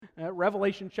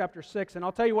Revelation chapter 6. And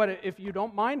I'll tell you what, if you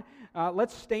don't mind,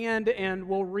 let's stand and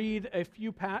we'll read a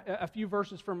few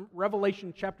verses from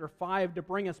Revelation chapter 5 to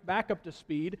bring us back up to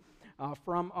speed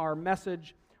from our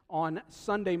message on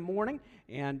Sunday morning.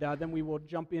 And then we will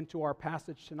jump into our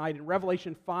passage tonight. In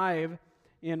Revelation 5,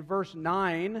 in verse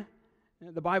 9,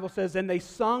 the Bible says, "And they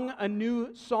sung a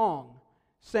new song,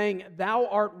 saying, Thou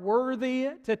art worthy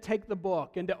to take the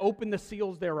book and to open the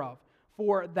seals thereof.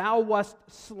 For thou wast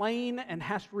slain and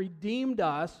hast redeemed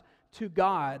us to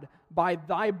God by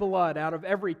thy blood out of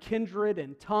every kindred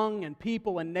and tongue and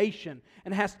people and nation,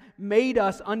 and hast made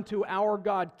us unto our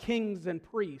God kings and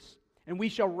priests. And we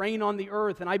shall reign on the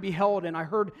earth. And I beheld, and I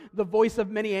heard the voice of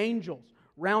many angels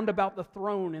round about the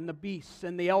throne, and the beasts,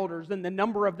 and the elders. And the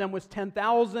number of them was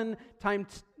 10,000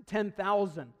 times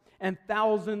 10,000, and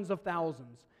thousands of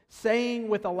thousands, saying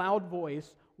with a loud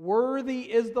voice, Worthy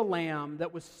is the Lamb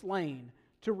that was slain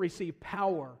to receive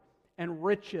power and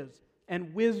riches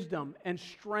and wisdom and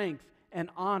strength and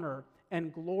honor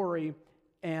and glory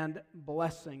and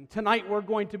blessing." Tonight we're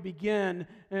going to begin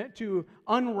to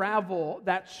unravel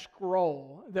that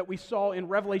scroll that we saw in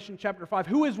Revelation chapter 5.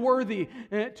 Who is worthy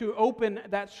to open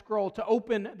that scroll, to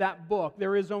open that book?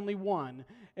 There is only one,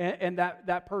 and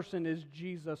that person is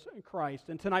Jesus Christ.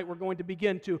 And tonight we're going to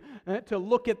begin to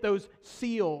look at those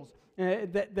seals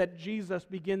that Jesus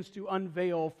begins to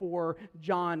unveil for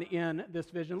John in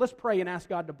this vision. Let's pray and ask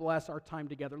God to bless our time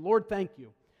together. Lord, thank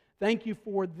you. Thank you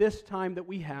for this time that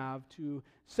we have to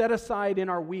set aside in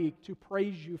our week to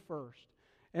praise you first.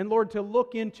 And Lord, to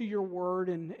look into your word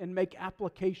and make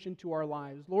application to our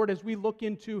lives. Lord, as we look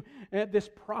into this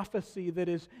prophecy that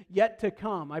is yet to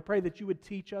come, I pray that you would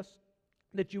teach us,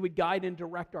 that you would guide and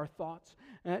direct our thoughts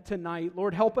tonight.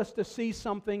 Lord, help us to see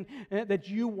something that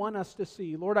you want us to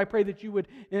see. Lord, I pray that you would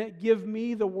give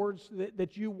me the words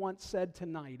that you once said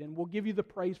tonight, and we'll give you the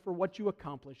praise for what you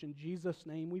accomplish. In Jesus'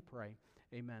 name we pray.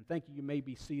 Amen. Thank you. You may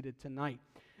be seated tonight.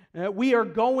 We are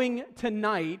going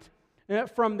tonight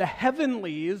from the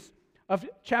heavenlies of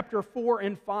chapter 4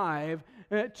 and 5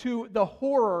 to the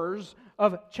horrors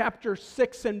of chapter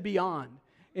 6 and beyond.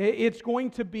 It's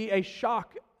going to be a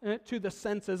shock to the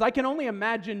senses. I can only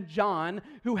imagine John,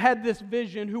 who had this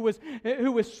vision, who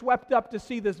was swept up to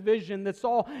see this vision, that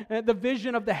saw the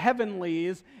vision of the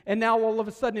heavenlies, and now all of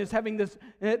a sudden is having this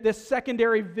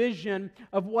secondary vision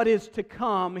of what is to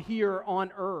come here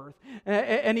on earth.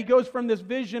 And he goes from this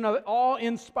vision, of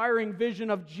awe-inspiring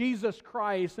vision of Jesus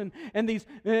Christ, and these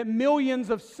millions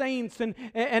of saints and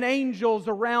angels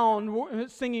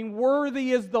around singing,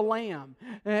 "Worthy is the Lamb."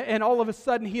 And all of a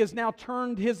sudden he has now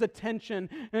turned his attention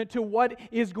to what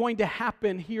is going to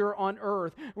happen here on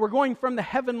earth. We're going from the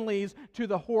heavenlies to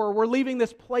the horror. We're leaving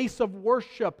this place of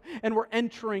worship and we're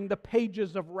entering the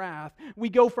pages of wrath. We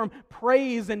go from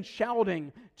praise and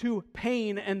shouting to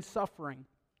pain and suffering.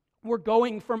 We're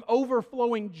going from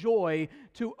overflowing joy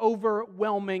to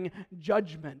overwhelming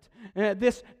judgment.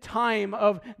 This time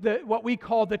of what we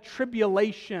call the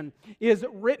tribulation is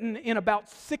written in about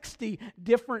 60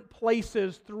 different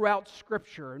places throughout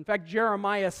Scripture. In fact,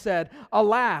 Jeremiah said,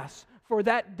 "Alas, for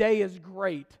that day is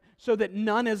great, so that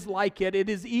none is like it.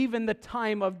 It is even the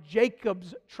time of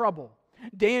Jacob's trouble."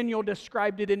 Daniel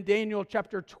described it in Daniel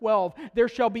chapter 12. "There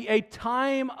shall be a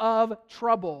time of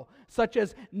trouble, such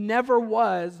as never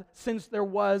was since there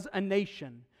was a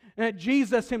nation."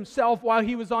 Jesus himself, while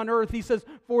he was on earth, he says,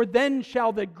 "For then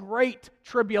shall the great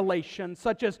tribulation,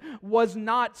 such as was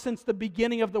not since the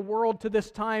beginning of the world to this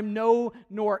time, no,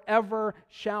 nor ever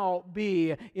shall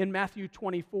be," in Matthew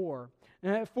 24.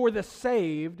 For the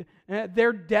saved,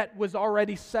 their debt was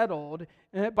already settled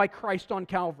by Christ on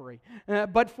Calvary.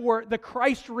 But for the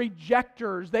Christ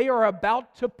rejectors, they are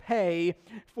about to pay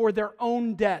for their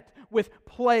own debt with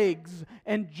plagues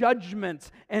and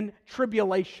judgments and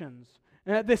tribulations.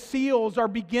 The seals are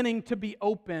beginning to be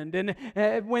opened, and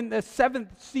when the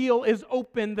seventh seal is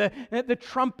opened, the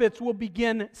trumpets will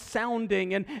begin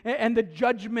sounding, and the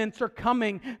judgments are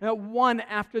coming one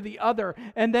after the other.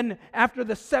 And then after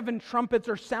the 7 trumpets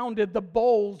are sounded, the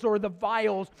bowls or the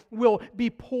vials will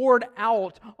be poured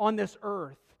out on this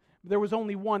earth. There was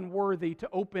only one worthy to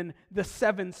open the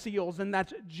 7 seals, and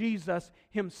that's Jesus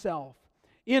himself.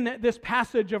 In this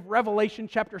passage of Revelation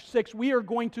chapter 6, we are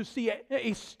going to see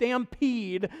a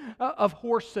stampede of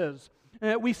horses.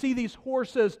 We see these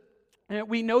horses,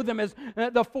 we know them as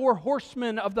the 4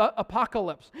 horsemen of the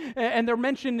apocalypse, and they're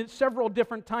mentioned several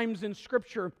different times in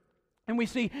Scripture. And we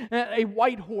see a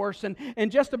white horse,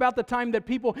 and just about the time that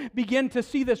people begin to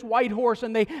see this white horse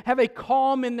and they have a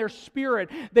calm in their spirit,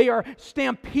 they are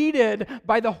stampeded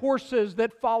by the horses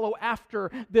that follow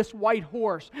after this white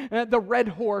horse, the red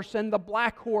horse and the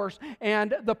black horse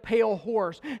and the pale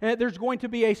horse. There's going to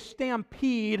be a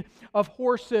stampede of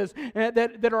horses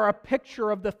that are a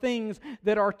picture of the things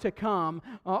that are to come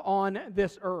on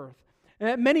this earth.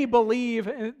 Many believe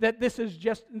that this is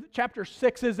just, chapter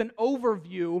 6 is an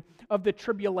overview of the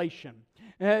tribulation.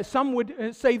 Some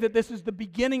would say that this is the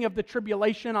beginning of the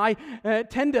tribulation. I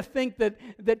tend to think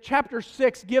that chapter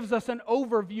 6 gives us an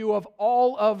overview of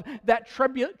all of that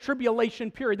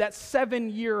tribulation period, that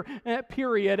 7-year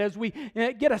period, as we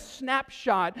get a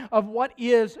snapshot of what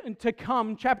is to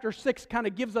come. Chapter 6 kind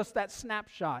of gives us that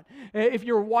snapshot. If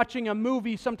you're watching a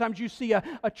movie, sometimes you see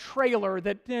a trailer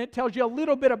that tells you a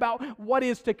little bit about what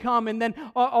is to come, and then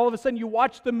all of a sudden you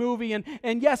watch the movie,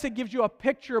 and yes, it gives you a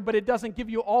picture, but it doesn't give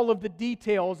you all of the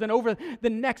details. And over the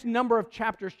next number of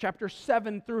chapters, chapter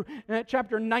 7 through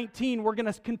chapter 19, we're going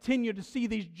to continue to see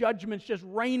these judgments just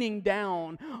raining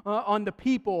down on the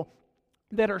people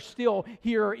that are still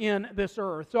here in this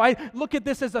earth. So I look at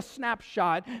this as a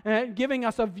snapshot, giving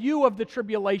us a view of the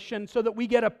tribulation so that we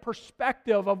get a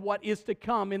perspective of what is to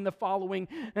come in the following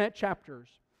chapters.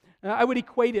 I would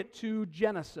equate it to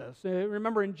Genesis.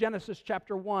 Remember in Genesis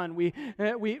chapter 1,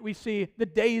 we see the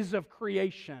days of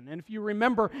creation. And if you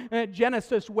remember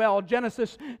Genesis well,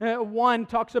 Genesis 1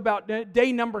 talks about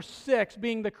day number 6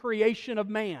 being the creation of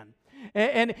man.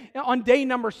 And on day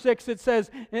number 6, it says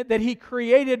that He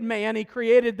created man, He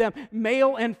created them,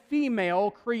 male and female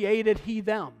created He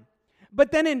them. But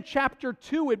then in chapter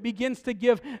 2, it begins to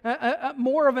give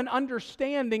more of an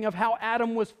understanding of how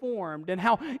Adam was formed and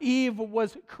how Eve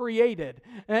was created.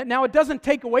 Now, it doesn't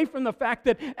take away from the fact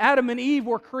that Adam and Eve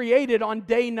were created on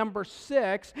day number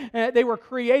 6. They were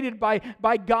created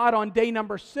by God on day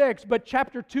number 6. But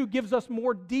chapter 2 gives us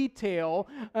more detail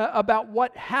about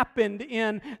what happened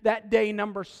in that day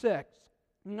number 6.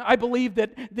 I believe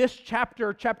that this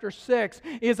chapter 6,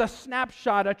 is a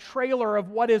snapshot, a trailer of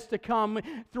what is to come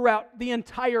throughout the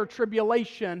entire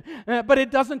tribulation. But it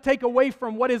doesn't take away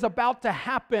from what is about to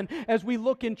happen as we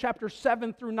look in chapter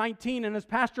 7 through 19. And as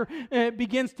Pastor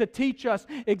begins to teach us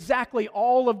exactly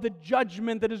all of the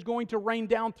judgment that is going to rain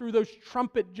down through those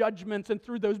trumpet judgments and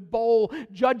through those bowl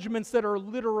judgments that are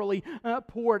literally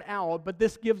poured out. But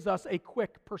this gives us a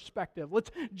quick perspective. Let's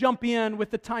jump in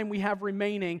with the time we have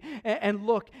remaining and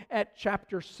look at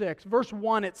chapter 6. Verse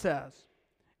 1, it says,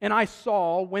 "And I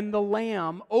saw when the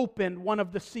Lamb opened one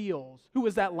of the seals." Who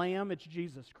is that Lamb? It's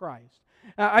Jesus Christ.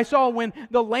 I saw when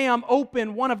the Lamb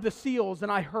opened one of the seals,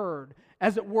 and I heard,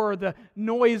 as it were, the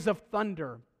noise of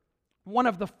thunder. One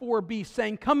of the 4 beasts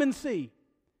saying, "Come and see."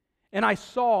 And I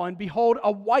saw, and behold,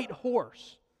 a white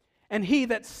horse, and he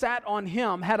that sat on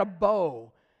him had a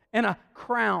bow, and a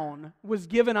crown was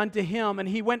given unto him, and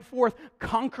he went forth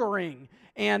conquering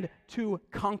and to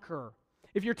conquer.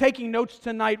 If you're taking notes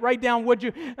tonight, write down, would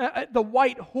you, the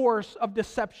white horse of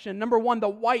deception. Number 1, the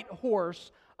white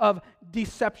horse of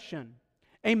deception.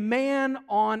 A man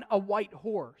on a white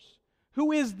horse.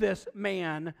 Who is this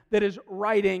man that is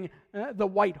riding the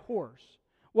white horse?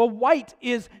 Well, white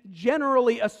is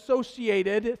generally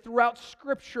associated throughout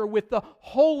Scripture with the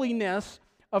holiness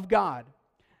of God.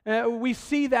 We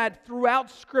see that throughout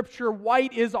Scripture,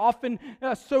 white is often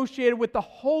associated with the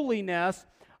holiness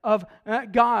of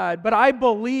God. But I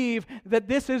believe that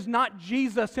this is not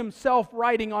Jesus Himself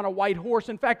riding on a white horse.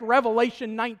 In fact,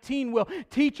 Revelation 19 will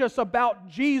teach us about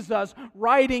Jesus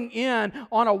riding in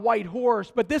on a white horse.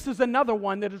 But this is another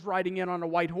one that is riding in on a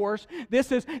white horse.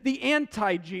 This is the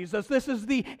anti-Jesus. This is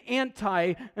the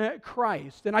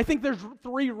anti-Christ. And I think there's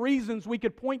 3 reasons we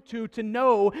could point to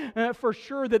know for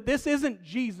sure that this isn't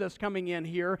Jesus coming in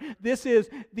here. This is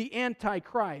the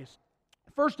anti-Christ.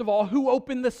 First of all, who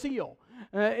opened the seal?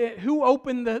 Who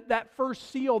opened that first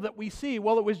seal that we see?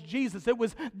 Well, it was Jesus. It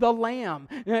was the Lamb.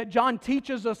 John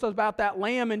teaches us about that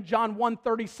Lamb in John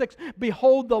 1:36.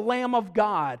 "Behold the Lamb of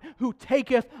God, who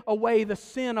taketh away the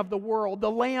sin of the world."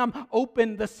 The Lamb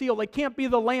opened the seal. It can't be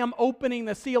the Lamb opening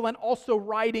the seal and also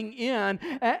riding in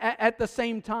at the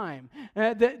same time.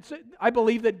 I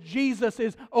believe that Jesus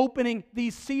is opening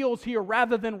these seals here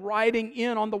rather than riding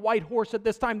in on the white horse at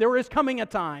this time. There is coming a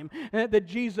time that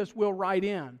Jesus will ride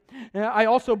in. I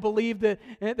also believe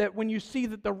that when you see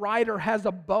that the rider has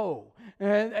a bow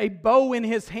in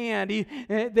his hand,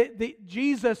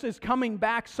 Jesus is coming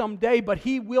back someday, but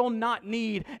he will not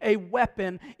need a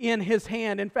weapon in his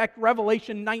hand. In fact,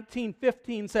 Revelation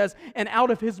 19:15 says, "And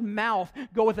out of his mouth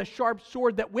goeth a sharp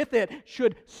sword, that with it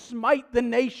should smite the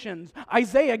nations."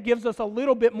 Isaiah gives us a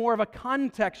little bit more of a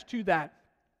context to that.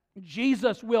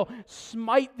 Jesus will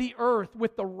smite the earth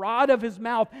with the rod of his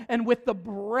mouth, and with the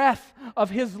breath of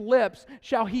his lips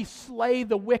shall he slay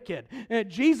the wicked.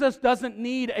 Jesus doesn't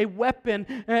need a weapon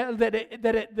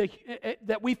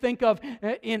that we think of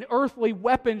in earthly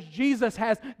weapons. Jesus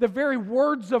has the very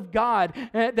words of God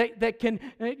that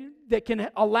can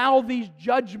allow these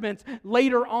judgments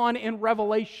later on in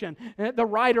Revelation. The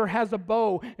rider has a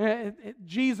bow.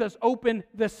 Jesus opened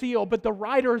the seal, but the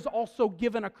rider is also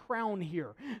given a crown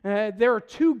here. There are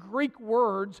two Greek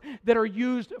words that are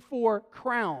used for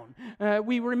crown.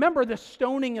 We remember the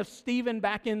stoning of Stephen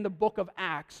back in the book of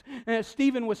Acts.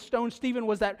 Stephen was stoned. Stephen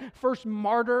was that first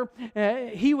martyr.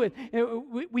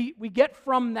 We get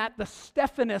from that the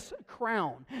Stephanus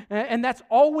crown, and that's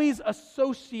always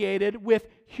associated with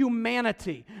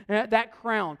humanity, that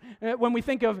crown. When we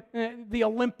think of the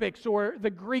Olympics or the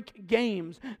Greek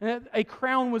games, a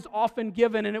crown was often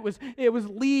given, and it was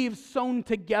leaves sewn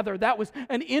together. That was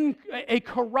a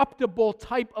corruptible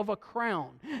type of a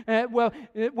crown.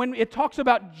 When it talks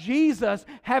about Jesus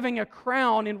having a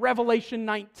crown in Revelation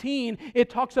 19, it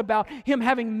talks about him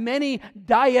having many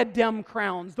diadem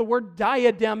crowns. The word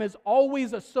diadem is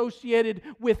always associated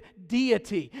with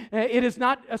deity. It is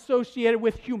not associated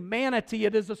with humanity.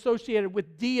 It is associated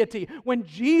with deity. When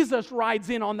Jesus rides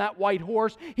in on that white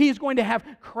horse, he's going to have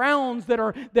crowns that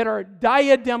are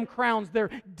diadem crowns.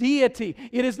 They're deity.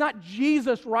 It is not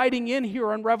Jesus riding in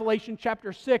here in Revelation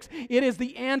chapter 6. It is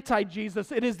the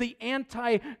anti-Jesus. It is the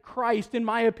anti-Christ, in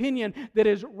my opinion, that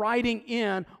is riding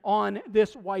in on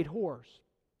this white horse.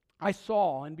 I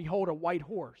saw, and behold, a white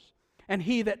horse, and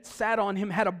he that sat on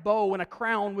him had a bow, and a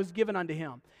crown was given unto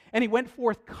him. And he went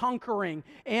forth conquering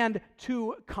and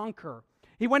to conquer.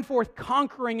 He went forth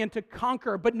conquering and to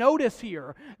conquer. But notice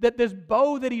here that this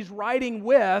bow that he's riding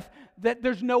with, that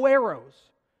there's no arrows.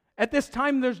 At this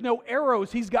time, there's no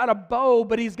arrows. He's got a bow,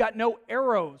 but he's got no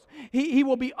arrows. He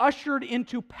will be ushered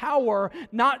into power,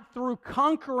 not through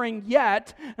conquering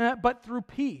yet, but through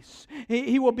peace.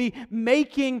 He will be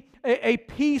making a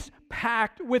peace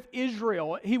pact with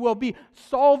Israel. He will be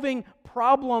solving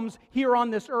problems here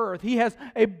on this earth. He has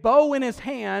a bow in his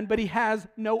hand, but he has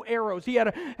no arrows. He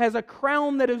has a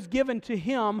crown that is given to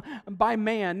him by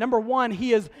man. Number one,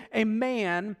 he is a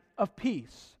man of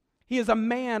peace. He is a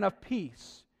man of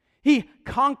peace. He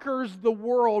conquers the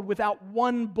world without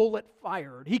one bullet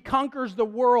fired. He conquers the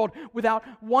world without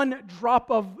one drop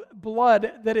of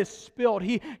blood that is spilled.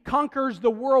 He conquers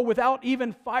the world without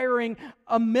even firing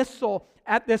a missile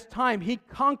at this time. He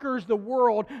conquers the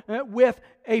world with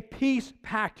a peace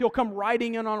pact. He'll come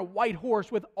riding in on a white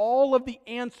horse with all of the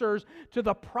answers to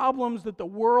the problems that the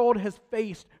world has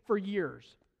faced for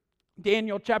years.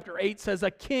 Daniel chapter 8 says,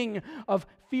 "A king of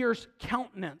fierce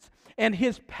countenance, and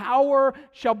his power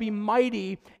shall be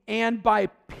mighty, and by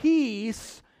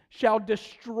peace shall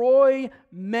destroy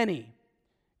many."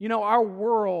 You know, our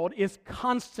world is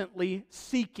constantly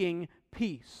seeking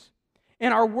peace.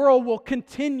 And our world will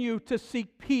continue to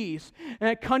seek peace.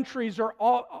 Countries are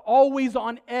always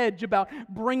on edge about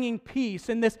bringing peace.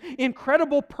 And this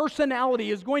incredible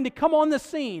personality is going to come on the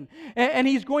scene. And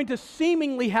he's going to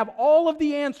seemingly have all of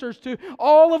the answers to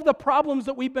all of the problems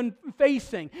that we've been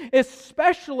facing,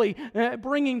 especially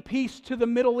bringing peace to the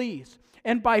Middle East.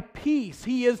 And by peace,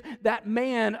 he is that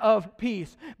man of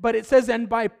peace. But it says, and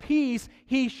by peace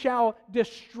he shall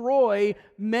destroy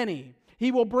many.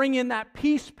 He will bring in that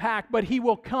peace pact, but he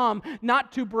will come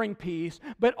not to bring peace,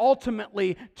 but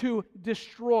ultimately to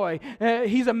destroy.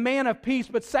 He's a man of peace,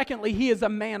 but secondly, he is a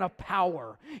man of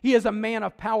power. He is a man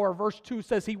of power. Verse 2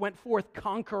 says he went forth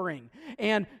conquering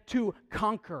and to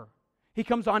conquer. He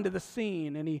comes onto the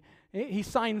scene and he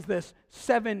signs this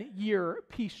 7-year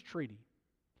peace treaty.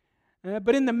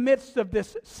 But in the midst of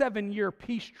this 7-year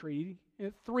peace treaty,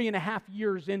 3.5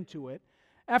 years into it,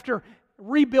 after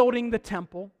rebuilding the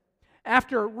temple,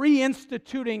 after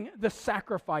reinstituting the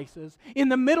sacrifices, in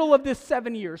the middle of this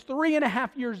 7 years, 3.5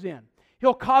 years in,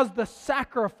 he'll cause the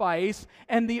sacrifice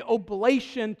and the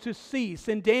oblation to cease.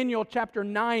 In Daniel chapter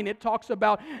 9, it talks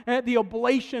about the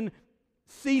oblation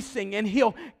ceasing, and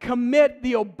he'll commit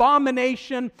the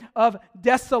abomination of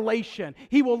desolation.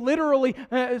 He will literally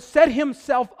set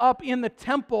himself up in the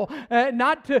temple,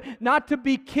 not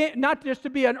just to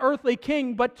be an earthly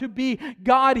king, but to be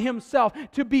God himself,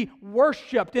 to be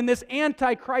worshipped. And this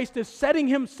Antichrist is setting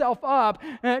himself up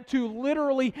to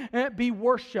literally be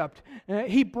worshipped.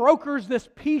 He brokers this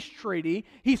peace treaty.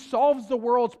 He solves the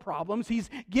world's problems. He's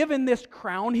given this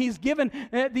crown. He's given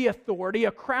the authority.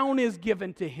 A crown is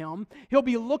given to him. He'll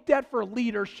be looked at for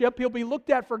leadership. He'll be looked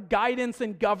at for guidance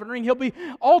and governing. He'll be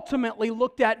ultimately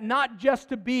looked at not just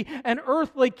to be an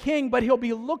earthly king, but he'll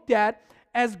be looked at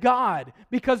as God,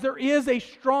 because there is a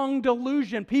strong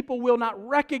delusion. People will not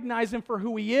recognize him for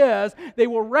who he is. They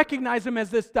will recognize him as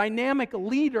this dynamic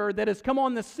leader that has come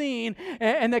on the scene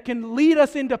and that can lead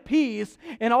us into peace.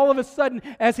 And all of a sudden,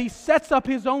 as he sets up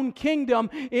his own kingdom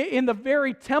in the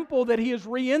very temple that he has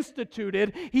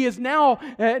reinstituted, he is now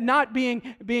not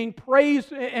being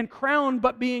praised and crowned,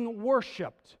 but being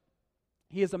worshipped.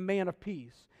 He is a man of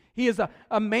peace. He is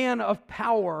a man of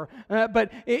power.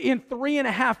 But in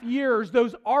 3.5 years,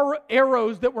 those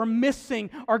arrows that were missing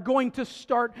are going to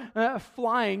start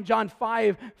flying. John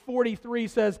 5:43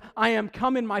 says, I am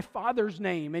come in my Father's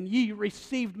name, and ye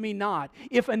received me not.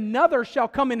 If another shall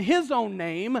come in his own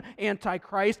name,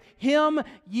 Antichrist, him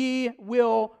ye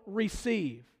will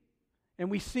receive.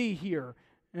 And we see here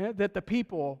that the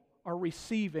people are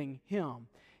receiving him.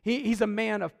 He's a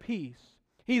man of peace.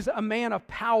 He's a man of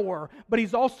power, but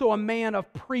he's also a man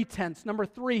of pretense. Number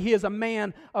 3, he is a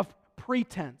man of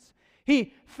pretense.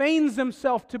 He feigns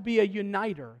himself to be a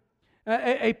uniter,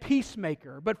 a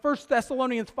peacemaker. But 1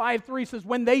 Thessalonians 5:3 says,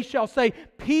 when they shall say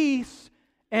peace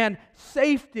and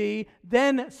safety,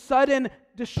 then sudden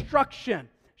destruction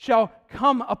shall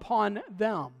come upon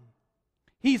them.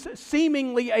 He's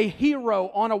seemingly a hero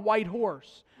on a white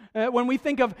horse. When we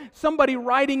think of somebody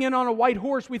riding in on a white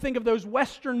horse, we think of those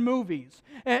Western movies.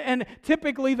 And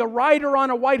typically the rider on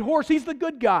a white horse, he's the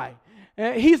good guy.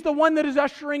 He's the one that is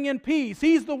ushering in peace.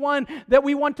 He's the one that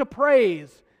we want to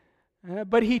praise.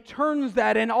 But he turns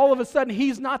that, and all of a sudden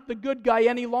he's not the good guy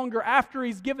any longer after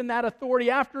he's given that authority,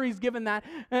 after he's given that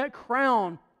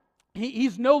crown.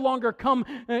 He's no longer come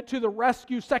to the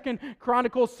rescue. 2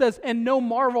 Chronicles says, and no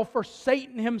marvel, for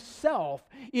Satan himself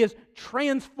is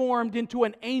transformed into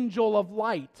an angel of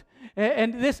light.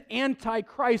 And this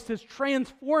Antichrist has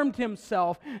transformed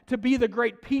himself to be the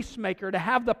great peacemaker, to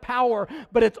have the power,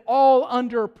 but it's all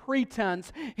under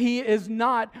pretense. He is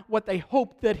not what they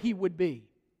hoped that he would be.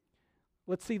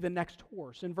 Let's see the next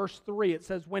horse. In verse 3 it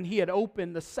says, when he had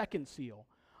opened the second seal,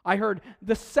 I heard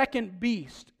the second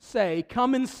beast say,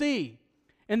 come and see.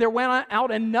 And there went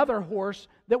out another horse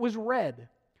that was red.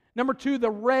 Number 2, the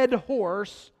red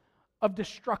horse of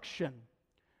destruction.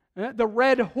 The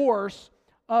red horse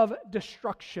of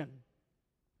destruction.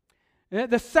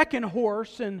 The second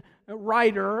horse and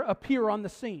rider appear on the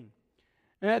scene.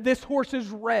 This horse is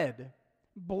red,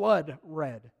 blood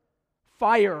red,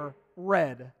 fire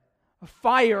red.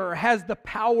 Fire has the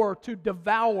power to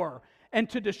devour and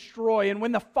to destroy. And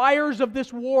when the fires of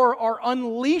this war are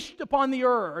unleashed upon the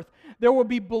earth, there will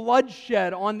be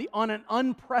bloodshed on an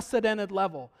unprecedented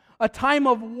level. A time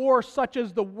of war such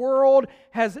as the world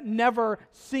has never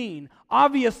seen.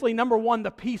 Obviously, number 1,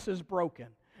 the peace is broken.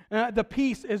 The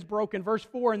peace is broken. Verse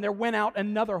 4, and there went out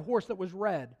another horse that was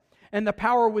red, and the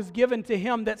power was given to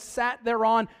him that sat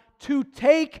thereon to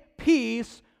take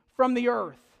peace from the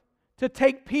earth. To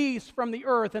take peace from the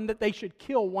earth, and that they should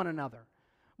kill one another.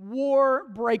 War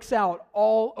breaks out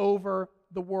all over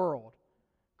the world.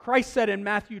 Christ said in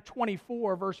Matthew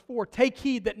 24, verse 4, take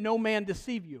heed that no man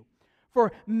deceive you.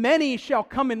 For many shall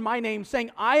come in my name,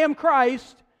 saying, I am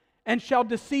Christ, and shall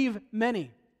deceive many.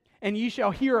 And ye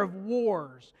shall hear of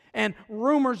wars and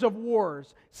rumors of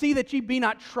wars. See that ye be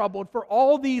not troubled, for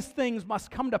all these things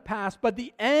must come to pass, but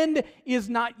the end is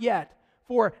not yet.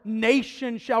 For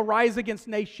nation shall rise against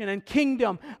nation, and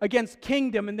kingdom against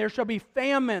kingdom, and there shall be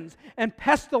famines and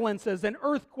pestilences and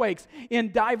earthquakes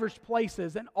in divers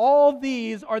places. And all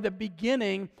these are the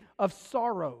beginning of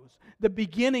sorrows. The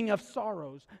beginning of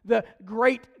sorrows. The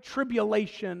great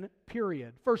tribulation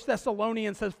period. 1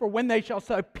 Thessalonians says, for when they shall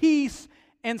say peace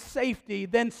and safety,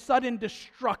 then sudden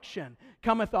destruction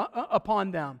cometh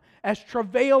upon them, as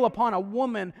travail upon a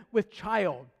woman with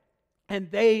child,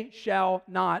 and they shall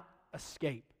not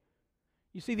escape.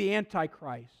 You see, the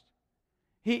Antichrist,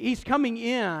 he's coming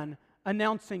in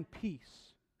announcing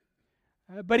peace.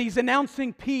 But he's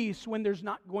announcing peace when there's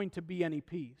not going to be any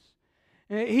peace.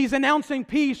 He's announcing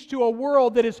peace to a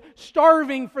world that is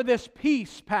starving for this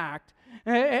peace pact.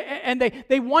 And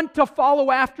they want to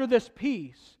follow after this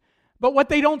peace. But what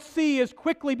they don't see is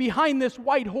quickly behind this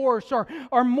white horse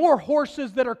are more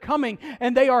horses that are coming,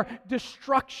 and they are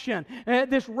destruction.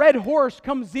 This red horse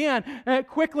comes in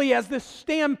quickly as this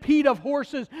stampede of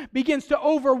horses begins to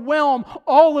overwhelm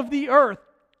all of the earth.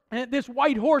 This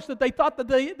white horse that they thought that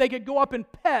they could go up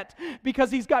and pet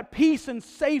because he's got peace and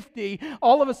safety,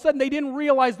 all of a sudden they didn't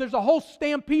realize there's a whole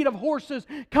stampede of horses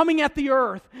coming at the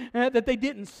earth that they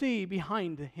didn't see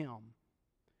behind him.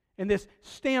 And this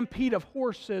stampede of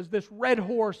horses, this red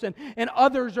horse, and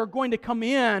others are going to come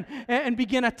in and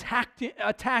begin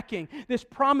attacking. This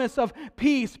promise of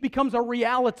peace becomes a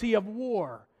reality of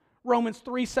war. Romans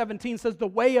 3:17 says, "The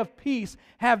way of peace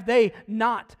have they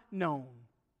not known."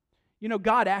 You know,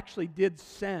 God actually did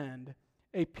send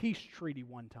a peace treaty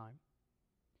one time.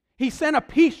 He sent a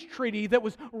peace treaty that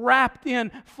was wrapped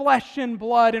in flesh and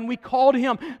blood, and we called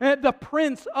him the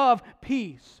Prince of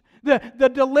Peace.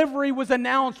 The delivery was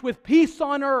announced with peace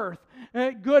on earth,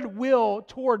 goodwill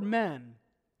toward men.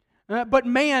 But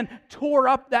man tore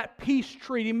up that peace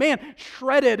treaty. Man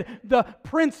shredded the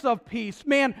Prince of Peace.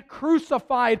 Man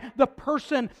crucified the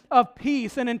person of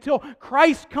peace. And until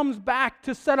Christ comes back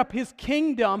to set up His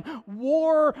kingdom,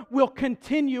 war will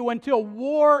continue until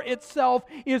war itself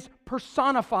is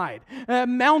personified.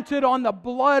 Mounted on the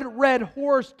blood-red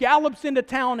horse, gallops into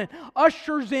town and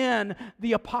ushers in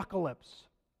the apocalypse.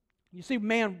 You see,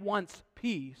 man wants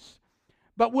peace,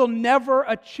 but will never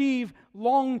achieve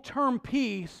long-term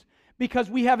peace because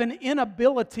we have an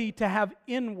inability to have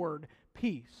inward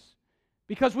peace.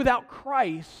 Because without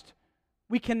Christ,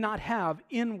 we cannot have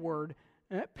inward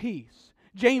peace.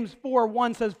 James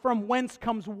 4:1 says, "From whence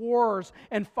comes wars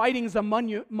and fightings among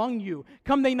you?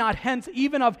 Come they not hence,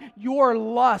 even of your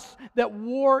lusts that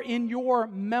war in your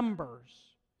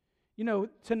members?" You know,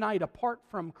 tonight, apart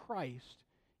from Christ,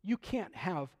 you can't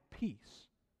have peace.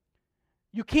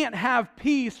 You can't have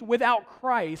peace without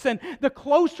Christ. And the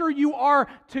closer you are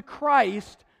to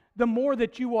Christ, the more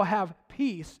that you will have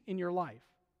peace in your life.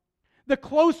 The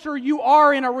closer you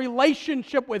are in a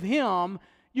relationship with Him,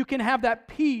 you can have that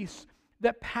peace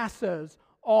that passes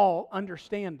all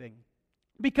understanding.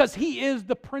 Because He is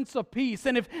the Prince of Peace.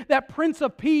 And if that Prince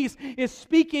of Peace is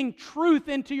speaking truth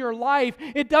into your life,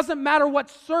 it doesn't matter what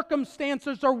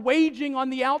circumstances are waging on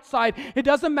the outside. It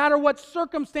doesn't matter what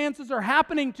circumstances are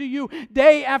happening to you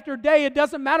day after day. It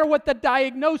doesn't matter what the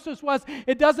diagnosis was.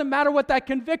 It doesn't matter what that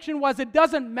conviction was. It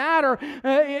doesn't matter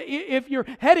if you're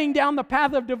heading down the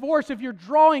path of divorce. If you're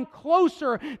drawing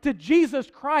closer to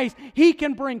Jesus Christ, He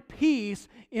can bring peace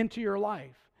into your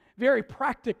life. Very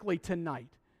practically tonight,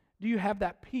 do you have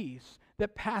that peace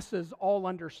that passes all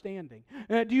understanding?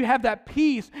 Do you have that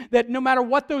peace that no matter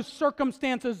what those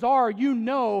circumstances are, you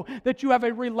know that you have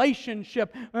a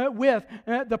relationship with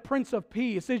the Prince of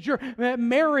Peace? Is your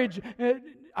marriage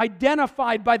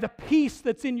identified by the peace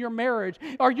that's in your marriage?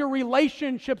 Are your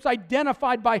relationships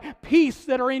identified by peace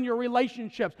that are in your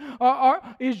relationships?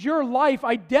 Is your life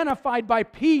identified by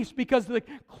peace? Because the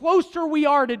closer we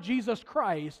are to Jesus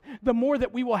Christ, the more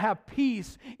that we will have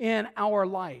peace in our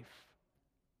life.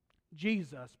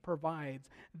 Jesus provides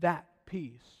that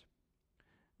peace.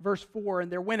 Verse 4,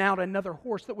 "And there went out another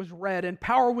horse that was red, and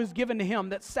power was given to him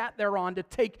that sat thereon to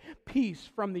take peace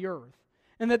from the earth,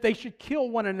 and that they should kill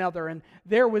one another. And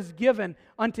there was given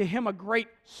unto him a great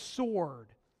sword."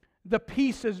 The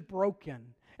peace is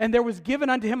broken. "And there was given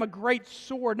unto him a great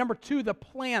sword." Number 2, the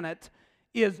planet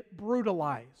is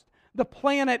brutalized. The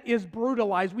planet is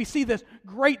brutalized. We see this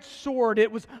great sword. It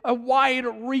was a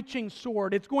wide-reaching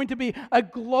sword. It's going to be a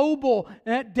global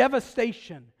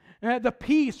devastation. The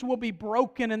peace will be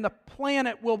broken and the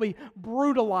planet will be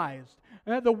brutalized.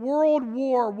 The world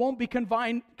war won't be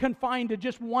confined to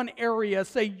just one area,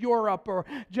 say Europe or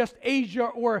just Asia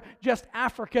or just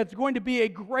Africa. It's going to be a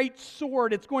great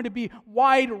sword. It's going to be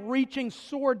wide-reaching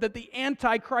sword that the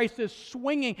Antichrist is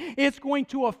swinging. It's going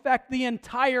to affect the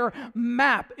entire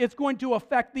map. It's going to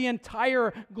affect the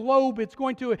entire globe. It's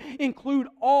going to include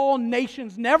all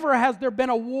nations. Never has there been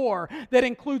a war that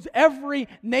includes every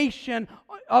nation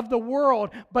of the world,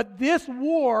 but this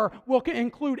war will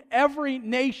include every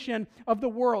nation of the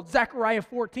world. Zechariah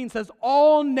 14 says,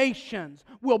 "All nations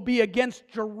will be against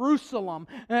Jerusalem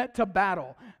to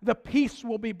battle." The peace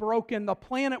will be broken. The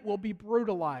planet will be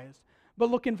brutalized. But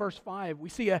look in verse 5. We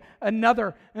see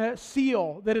another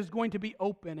seal that is going to be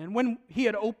open. And when he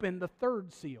had opened the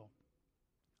third seal,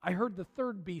 I heard the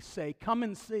third beast say, "Come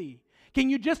and see." Can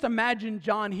you just imagine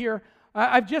John here?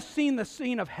 I've just seen the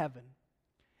scene of heaven.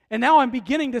 And now I'm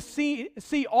beginning to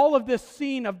see all of this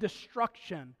scene of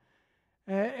destruction.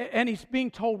 And he's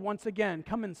being told once again,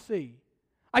 "Come and see."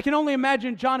 I can only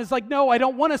imagine John is like, "No, I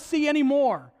don't want to see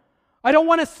anymore. I don't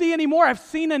want to see anymore. I've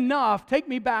seen enough. Take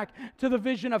me back to the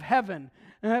vision of heaven.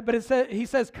 But he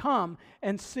says, come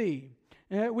and see.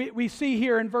 We see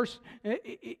here in verse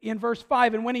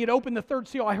 5, and when he had opened the third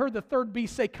seal, I heard the third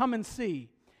beast say, come and see.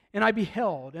 And I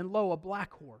beheld, and lo, a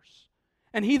black horse.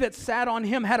 And he that sat on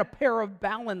him had a pair of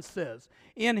balances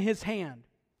in his hand.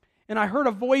 And I heard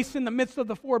a voice in the midst of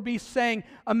the four beasts saying,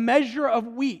 a measure of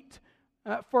wheat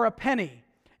for a penny,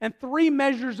 and 3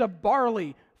 measures of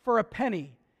barley for a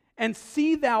penny. And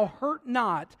see thou hurt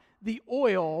not the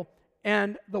oil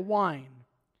and the wine.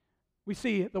 We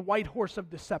see the white horse of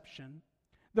deception,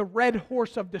 the red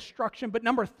horse of destruction, but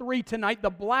number 3 tonight, the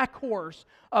black horse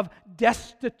of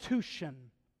destitution.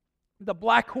 The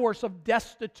black horse of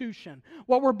destitution.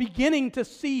 What we're beginning to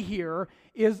see here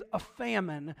is a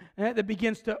famine that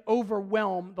begins to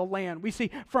overwhelm the land. We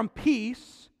see from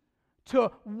peace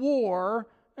to war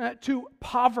to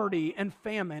poverty and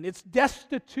famine. It's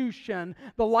destitution,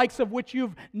 the likes of which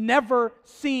you've never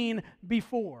seen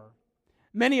before.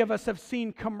 Many of us have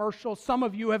seen commercials. Some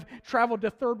of you have traveled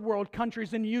to third world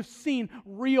countries and you've seen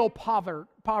real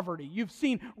poverty. You've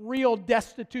seen real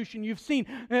destitution. You've seen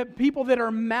people that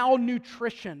are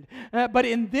malnutritioned. But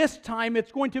in this time,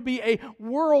 it's going to be a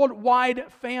worldwide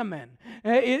famine.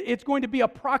 It's going to be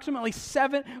approximately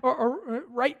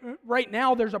right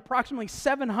now, there's approximately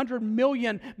 700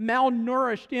 million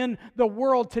malnourished in the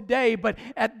world today. But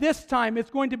at this time,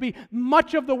 it's going to be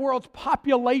much of the world's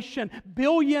population,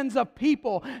 billions of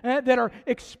people that are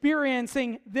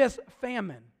experiencing this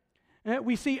famine.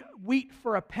 We see wheat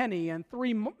for a penny and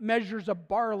 3 measures of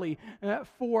barley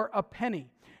for a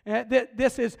penny.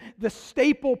 This is the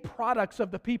staple products of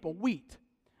the people, wheat.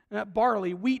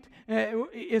 Barley. Wheat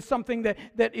is something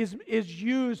that is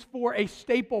used for a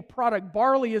staple product.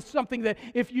 Barley is something that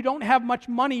if you don't have much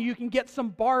money, you can get some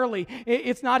barley.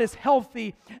 It's not as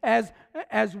healthy as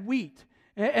wheat.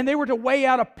 And they were to weigh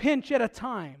out a pinch at a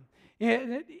time.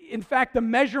 In fact, the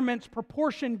measurements,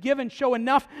 proportion given show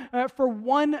enough for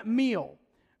one meal.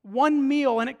 One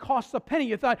meal, and it costs a penny.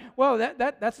 You thought, well,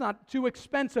 that's not too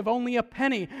expensive, only a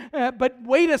penny. But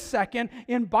wait a second,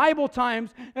 in Bible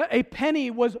times, a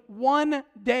penny was 1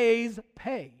 day's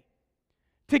pay.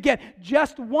 To get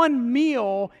just one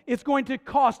meal, it's going to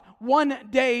cost 1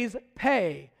 day's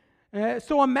pay.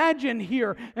 So imagine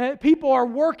here, people are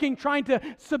working, trying to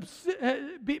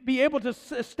be able to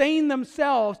sustain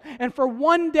themselves, and for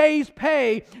 1 day's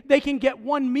pay, they can get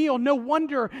one meal. No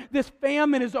wonder this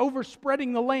famine is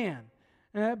overspreading the land.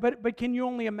 But can you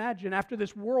only imagine, after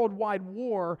this worldwide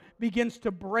war begins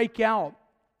to break out,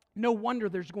 no wonder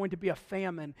there's going to be a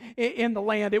famine in the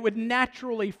land. It would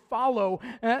naturally follow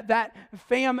that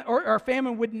famine, or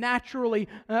famine would naturally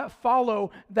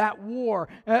follow that war.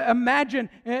 Imagine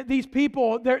these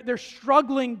people, they're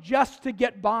struggling just to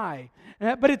get by.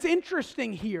 But it's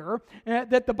interesting here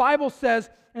that the Bible says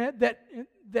that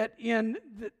in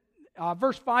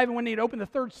verse 5, and when he had opened the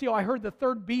third seal, I heard the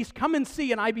third beast, come and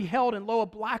see, and I beheld, and lo, a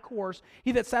black horse,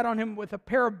 he that sat on him with a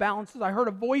pair of balances. I heard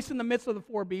a voice in the midst of the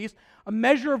 4 beasts, a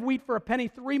measure of wheat for a penny,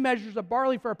 3 measures of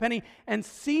barley for a penny, and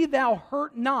see thou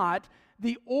hurt not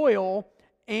the oil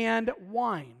and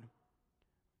wine.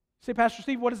 Say, Pastor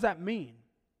Steve, what does that mean?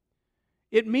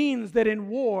 It means that in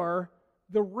war,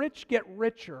 the rich get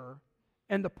richer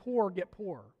and the poor get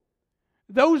poorer.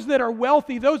 Those that are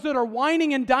wealthy, those that are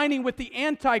wining and dining with the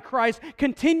Antichrist,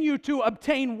 continue to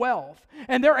obtain wealth.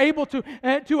 And they're able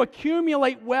to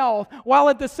accumulate wealth, while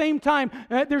at the same time,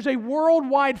 there's a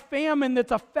worldwide famine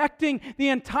that's affecting the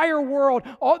entire world.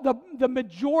 The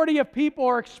majority of people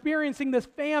are experiencing this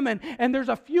famine, and there's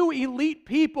a few elite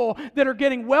people that are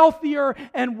getting wealthier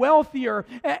and wealthier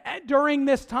during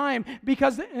this time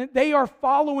because they are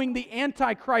following the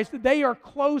Antichrist. They are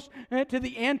close to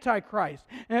the Antichrist.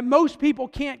 And most people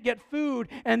can't get food,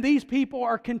 and these people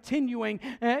are continuing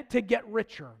to get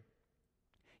richer.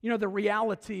 You know, the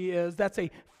reality is that's a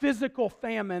physical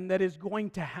famine that is going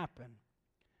to happen.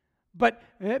 But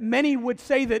many would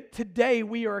say that today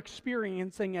we are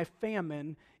experiencing a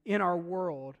famine in our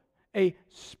world, a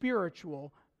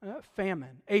spiritual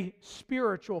famine, a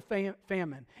spiritual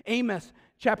famine. Amos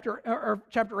chapter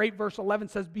 8 verse 11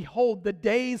 says, behold, the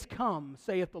days come,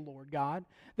 saith the Lord God,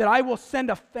 that I will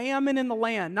send a famine in the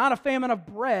land, not a famine of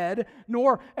bread,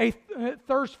 nor a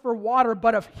thirst for water,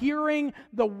 but of hearing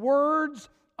the words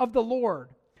of the Lord.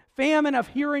 Famine of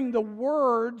hearing the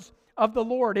words of the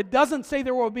Lord. It doesn't say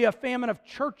there will be a famine of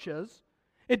churches.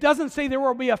 It doesn't say there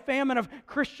will be a famine of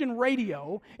Christian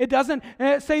radio. It doesn't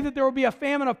say that there will be a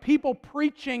famine of people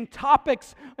preaching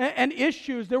topics and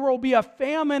issues. There will be a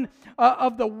famine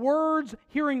of the words,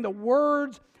 hearing the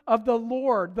words of the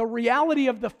Lord. The reality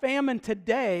of the famine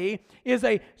today is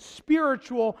a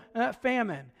spiritual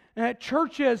famine.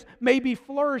 Churches may be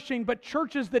flourishing, but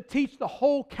churches that teach the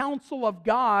whole counsel of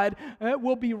God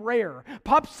will be rare.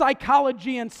 Pop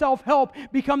psychology and self-help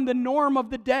become the norm of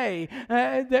the day.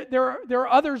 There are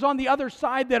others on the other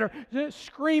side that are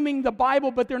screaming the Bible,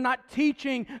 but they're not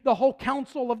teaching the whole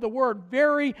counsel of the Word.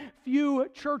 Very few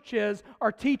churches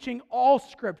are teaching all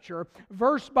Scripture,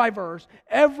 verse by verse,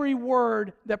 every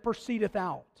word that proceedeth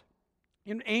out.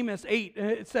 In Amos 8,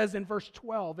 it says in verse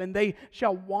 12, "And they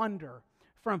shall wander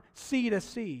from sea to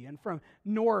sea, and from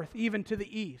north even to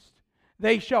the east.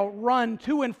 They shall run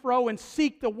to and fro and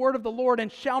seek the word of the Lord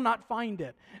and shall not find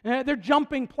it." They're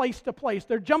jumping place to place.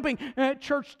 They're jumping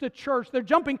church to church. They're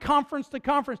jumping conference to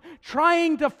conference,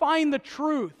 trying to find the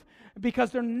truth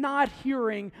because they're not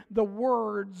hearing the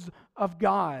words of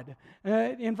God.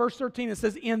 In verse 13 it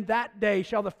says, "In that day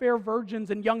shall the fair virgins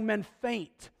and young men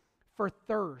faint for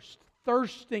thirst."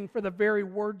 Thirsting for the very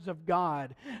words of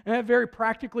God. Very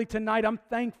practically tonight, I'm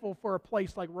thankful for a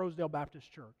place like Rosedale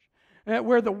Baptist Church,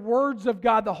 where the words of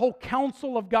God, the whole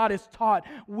counsel of God is taught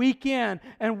week in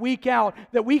and week out,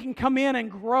 that we can come in and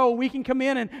grow, we can come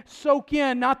in and soak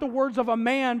in not the words of a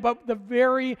man, but the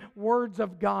very words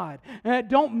of God.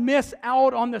 Don't miss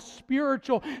out on the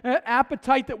spiritual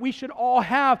appetite that we should all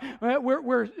have.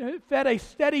 We're fed a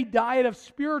steady diet of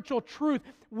spiritual truth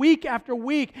week after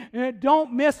week.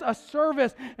 Don't miss a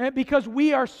service because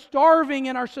we are starving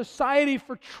in our society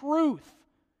for truth.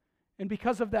 And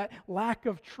because of that lack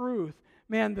of truth,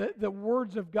 man, the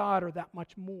words of God are that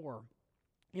much more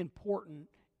important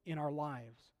in our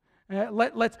lives.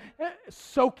 Let's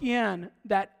soak in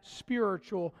that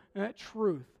spiritual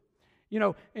truth. You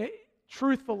know,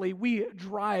 truthfully, we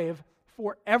drive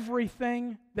for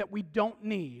everything that we don't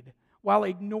need, while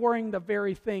ignoring the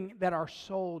very thing that our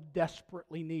soul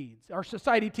desperately needs. Our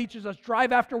society teaches us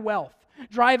drive after wealth,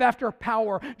 drive after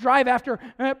power, drive after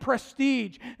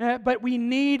prestige, but we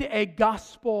need a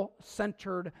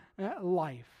gospel-centered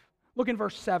life. Look in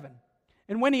verse 7.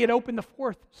 "And when he had opened the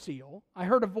fourth seal, I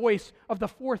heard a voice of the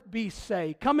fourth beast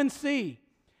say, 'Come and see.'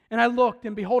 And I looked,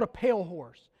 and behold, a pale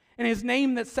horse, and his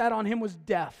name that sat on him was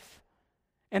Death,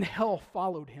 and hell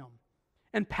followed him.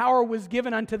 And power was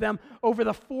given unto them over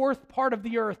the fourth part of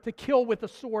the earth to kill with the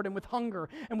sword and with hunger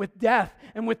and with death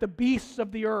and with the beasts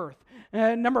of the earth."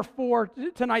 Number 4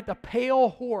 tonight, the pale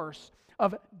horse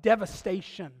of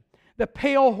devastation. The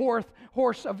pale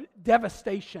horse of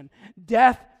devastation.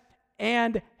 Death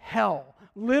and hell.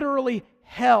 Literally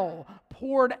hell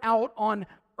poured out on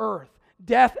earth.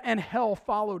 Death and hell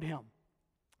followed him.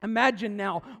 Imagine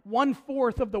now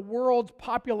 1/4 of the world's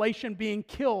population being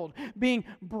killed, being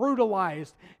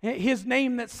brutalized. His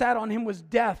name that sat on him was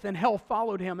Death, and hell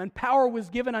followed him, and power was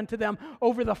given unto them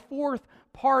over the fourth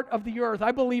part of the earth.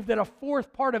 I believe that a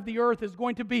fourth part of the earth is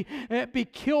going to be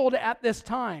killed at this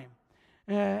time.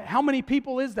 How many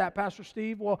people is that, Pastor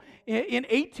Steve? Well, in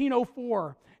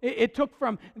 1804, it took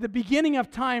from the beginning of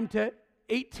time to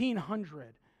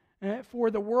 1800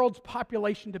 for the world's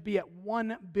population to be at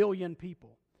 1 billion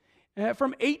people.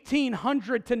 From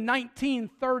 1800 to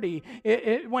 1930,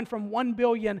 it went from 1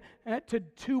 billion to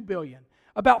 2 billion.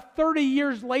 About 30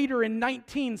 years later, in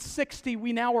 1960,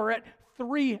 we now are at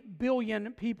 3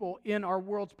 billion people in our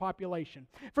world's population.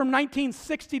 From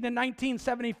 1960 to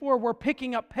 1974, we're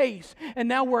picking up pace, and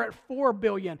now we're at 4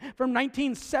 billion. From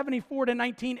 1974 to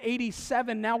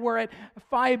 1987, now we're at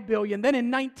 5 billion. Then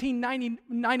in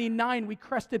 1999, we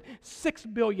crested 6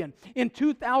 billion. In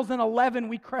 2011,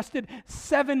 we crested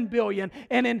 7 billion.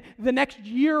 And in the next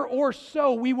year or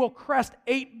so, we will crest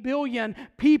 8 billion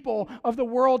people of the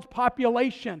world's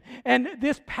population. And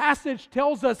this passage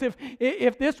tells us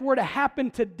if this were to happen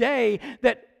today,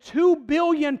 that 2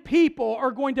 billion people are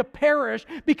going to perish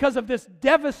because of this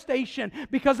devastation,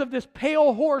 because of this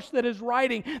pale horse that is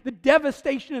riding. The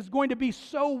devastation is going to be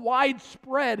so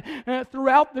widespread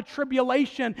throughout the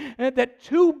tribulation that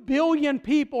 2 billion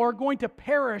people are going to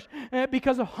perish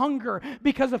because of hunger,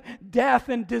 because of death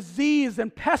and disease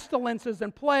and pestilences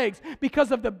and plagues,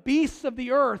 because of the beasts of the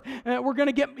earth. We're going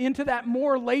to get into that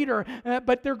more later,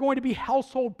 but they're going to be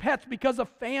household pets because of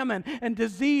famine and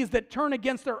disease that turn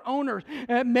against their owners.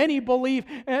 Many believe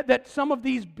that some of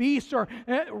these beasts are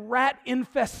rat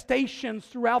infestations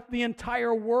throughout the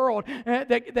entire world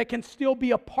that can still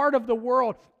be a part of the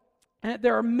world.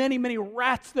 There are many, many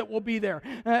rats that will be there.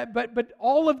 But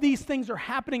all of these things are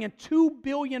happening, and 2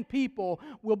 billion people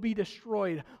will be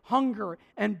destroyed. Hunger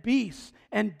and beasts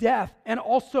and death, and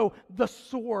also the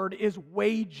sword is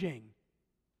waging.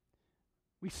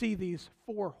 We see these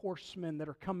 4 horsemen that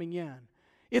are coming in.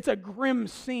 It's a grim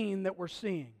scene that we're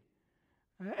seeing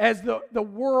as the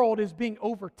world is being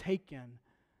overtaken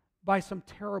by some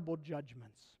terrible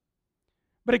judgments.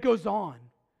 But it goes on.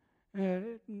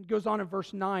 It goes on in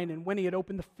verse 9, and when he had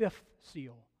opened the 5th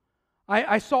seal,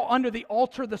 I saw under the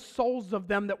altar the souls of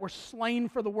them that were slain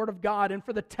for the word of God and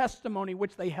for the testimony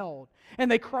which they held. And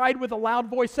they cried with a loud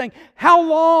voice, saying, How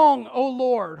long, O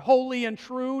Lord, holy and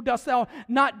true, dost thou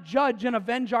not judge and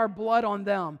avenge our blood on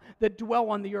them that dwell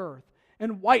on the earth?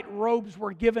 And white robes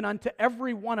were given unto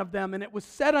every one of them, and it was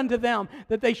said unto them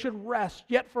that they should rest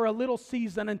yet for a little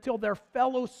season until their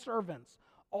fellow servants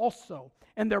also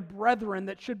and their brethren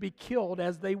that should be killed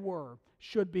as they were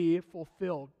should be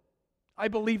fulfilled. I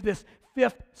believe this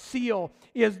 5th seal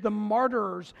is the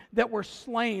martyrs that were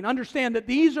slain. Understand that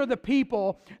these are the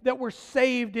people that were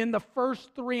saved in the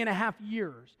first 3.5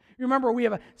 years. Remember, we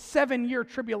have a 7-year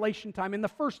tribulation time. In the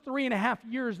first 3.5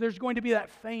 years, there's going to be that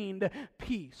feigned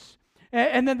peace.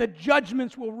 And then the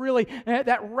judgments will really,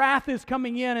 that wrath is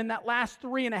coming in that last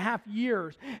 3.5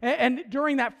 years. And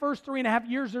during that first 3.5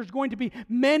 years, there's going to be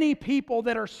many people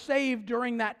that are saved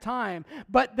during that time,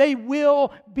 but they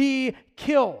will be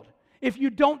killed. If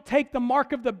you don't take the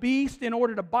mark of the beast in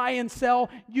order to buy and sell,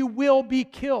 you will be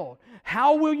killed.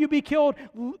 How will you be killed?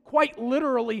 Quite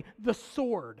literally, the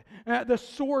sword. The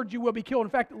sword you will be killed.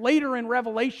 In fact, later in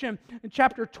Revelation, in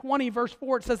chapter 20, verse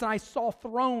 4, it says, And I saw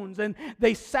thrones, and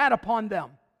they sat upon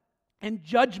them, and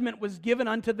judgment was given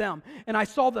unto them. And I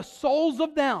saw the souls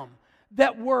of them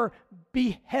that were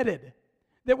beheaded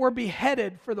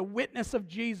for the witness of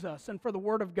Jesus and for the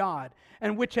word of God,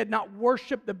 and which had not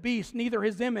worshipped the beast, neither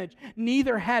his image,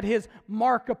 neither had his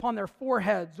mark upon their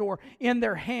foreheads or in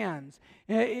their hands.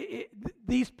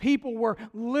 These people were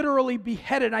literally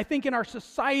beheaded. I think in our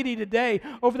society today,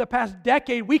 over the past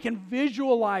decade, we can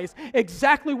visualize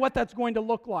exactly what that's going to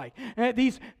look like.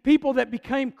 These people that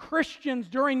became Christians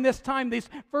during this time, these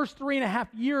first 3.5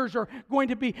 years, are going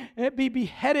to be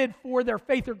beheaded for their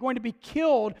faith. They're going to be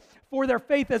killed for their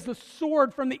faith as the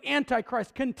sword from the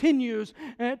Antichrist continues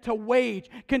to wage,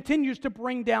 continues to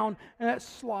bring down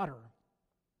slaughter.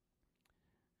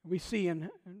 We see in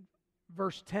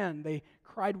verse 10, they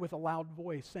cried with a loud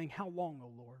voice, saying, How long,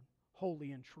 O Lord,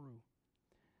 holy and true?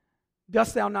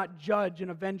 Dost thou not judge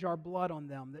and avenge our blood on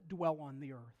them that dwell on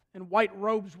the earth? And white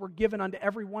robes were given unto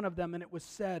every one of them, and it was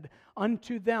said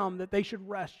unto them that they should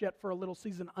rest yet for a little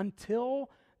season until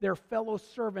their fellow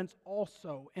servants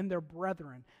also and their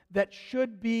brethren that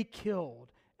should be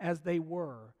killed as they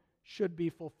were should be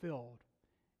fulfilled.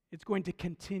 It's going to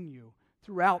continue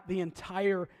throughout the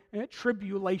entire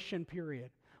tribulation period.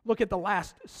 Look at the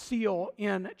last seal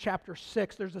in chapter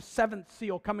 6. There's a 7th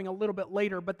seal coming a little bit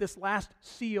later, but this last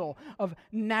seal of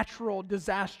natural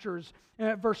disasters,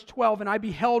 verse 12, And I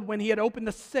beheld when he had opened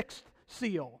the 6th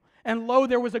seal, and lo,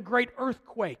 there was a great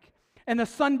earthquake, and the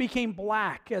sun became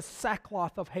black as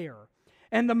sackcloth of hair,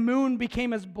 and the moon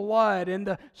became as blood, and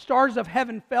the stars of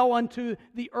heaven fell unto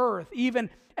the earth,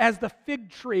 even as the fig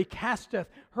tree casteth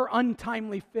her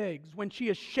untimely figs, when she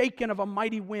is shaken of a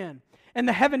mighty wind. And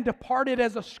the heaven departed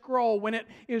as a scroll when it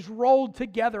is rolled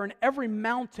together, and every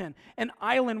mountain and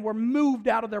island were moved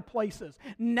out of their places.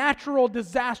 Natural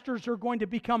disasters are going to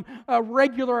become a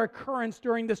regular occurrence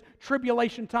during this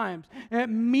tribulation times.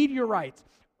 Meteorites,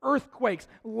 earthquakes,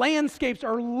 landscapes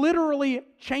are literally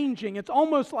changing. It's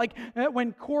almost like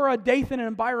when Korah, Dathan,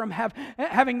 and Abiram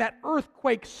having that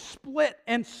earthquake split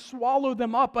and swallow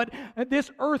them up. But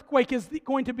this earthquake is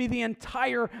going to be the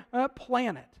entire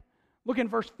planet. Look in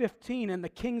verse 15, And the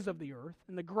kings of the earth,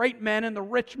 and the great men, and the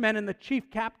rich men, and the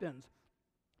chief captains,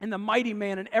 and the mighty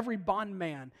man, and every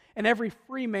bondman, and every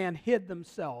free man hid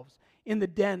themselves in the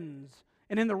dens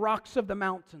and in the rocks of the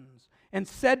mountains, and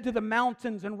said to the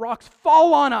mountains and rocks,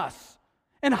 Fall on us,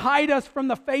 and hide us from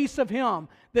the face of him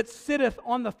that sitteth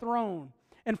on the throne,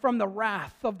 and from the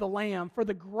wrath of the Lamb. For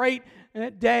the great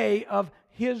day of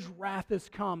his wrath is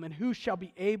come, and who shall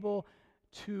be able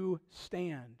to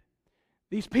stand?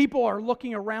 These people are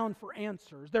looking around for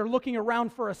answers. They're looking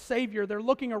around for a Savior. They're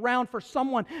looking around for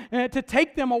someone to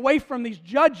take them away from these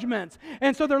judgments.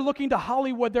 And so they're looking to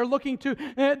Hollywood. They're looking to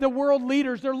the world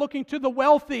leaders. They're looking to the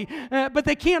wealthy. But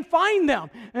they can't find them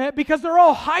because they're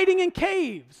all hiding in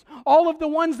caves. All of the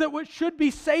ones that should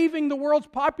be saving the world's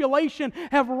population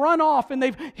have run off and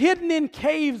they've hidden in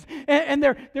caves. And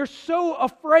they're so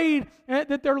afraid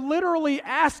that they're literally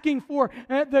asking for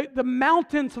the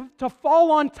mountains to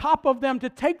fall on top of them, to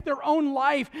take their own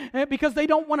life because they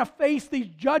don't want to face these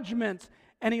judgments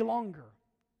any longer.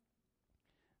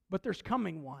 But there's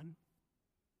coming one.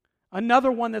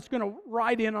 Another one that's going to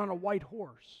ride in on a white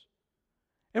horse.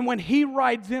 And when he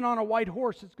rides in on a white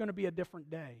horse, it's going to be a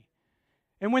different day.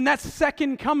 And when that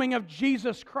second coming of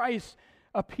Jesus Christ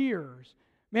appears,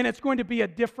 man, it's going to be a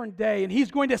different day. And He's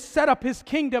going to set up His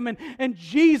kingdom. And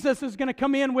Jesus is going to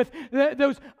come in with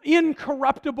those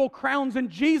incorruptible crowns. And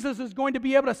Jesus is going to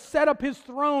be able to set up His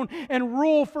throne and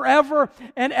rule forever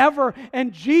and ever.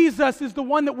 And Jesus is the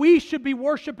one that we should be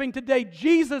worshiping today.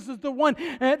 Jesus is the one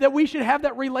that we should have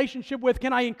that relationship with.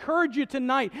 Can I encourage you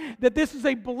tonight that this is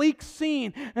a bleak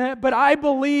scene, but I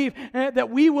believe that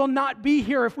we will not be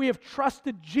here if we have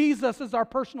trusted Jesus as our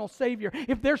personal Savior.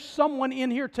 If there's someone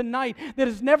in here tonight that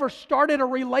is never started a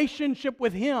relationship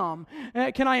with Him,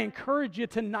 can I encourage you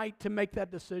tonight to make that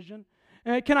decision?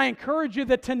 Can I encourage you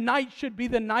that tonight should be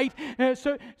the night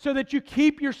so that you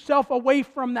keep yourself away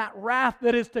from that wrath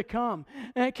that is to come?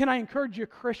 Can I encourage you,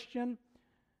 Christian?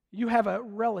 You have a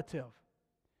relative.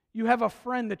 You have a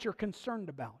friend that you're concerned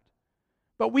about.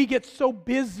 But we get so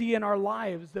busy in our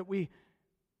lives that we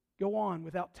go on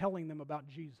without telling them about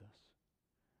Jesus.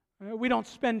 We don't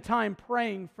spend time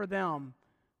praying for them,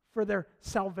 for their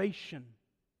salvation.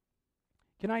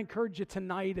 Can I encourage you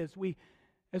tonight as we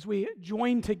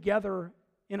join together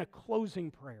in a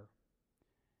closing prayer?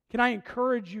 Can I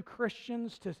encourage you,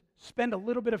 Christians, to spend a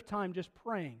little bit of time just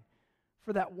praying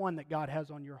for that one that God has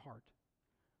on your heart?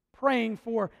 Praying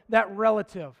for that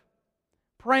relative,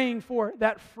 praying for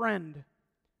that friend,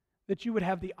 that you would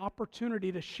have the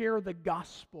opportunity to share the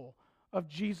gospel of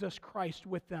Jesus Christ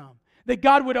with them. That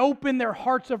God would open their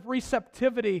hearts of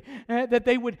receptivity, that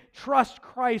they would trust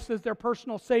Christ as their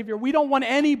personal Savior. We don't want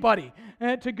anybody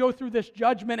to go through this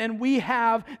judgment, and we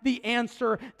have the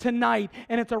answer tonight,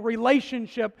 and it's a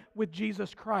relationship with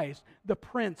Jesus Christ, the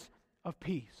Prince of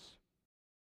Peace.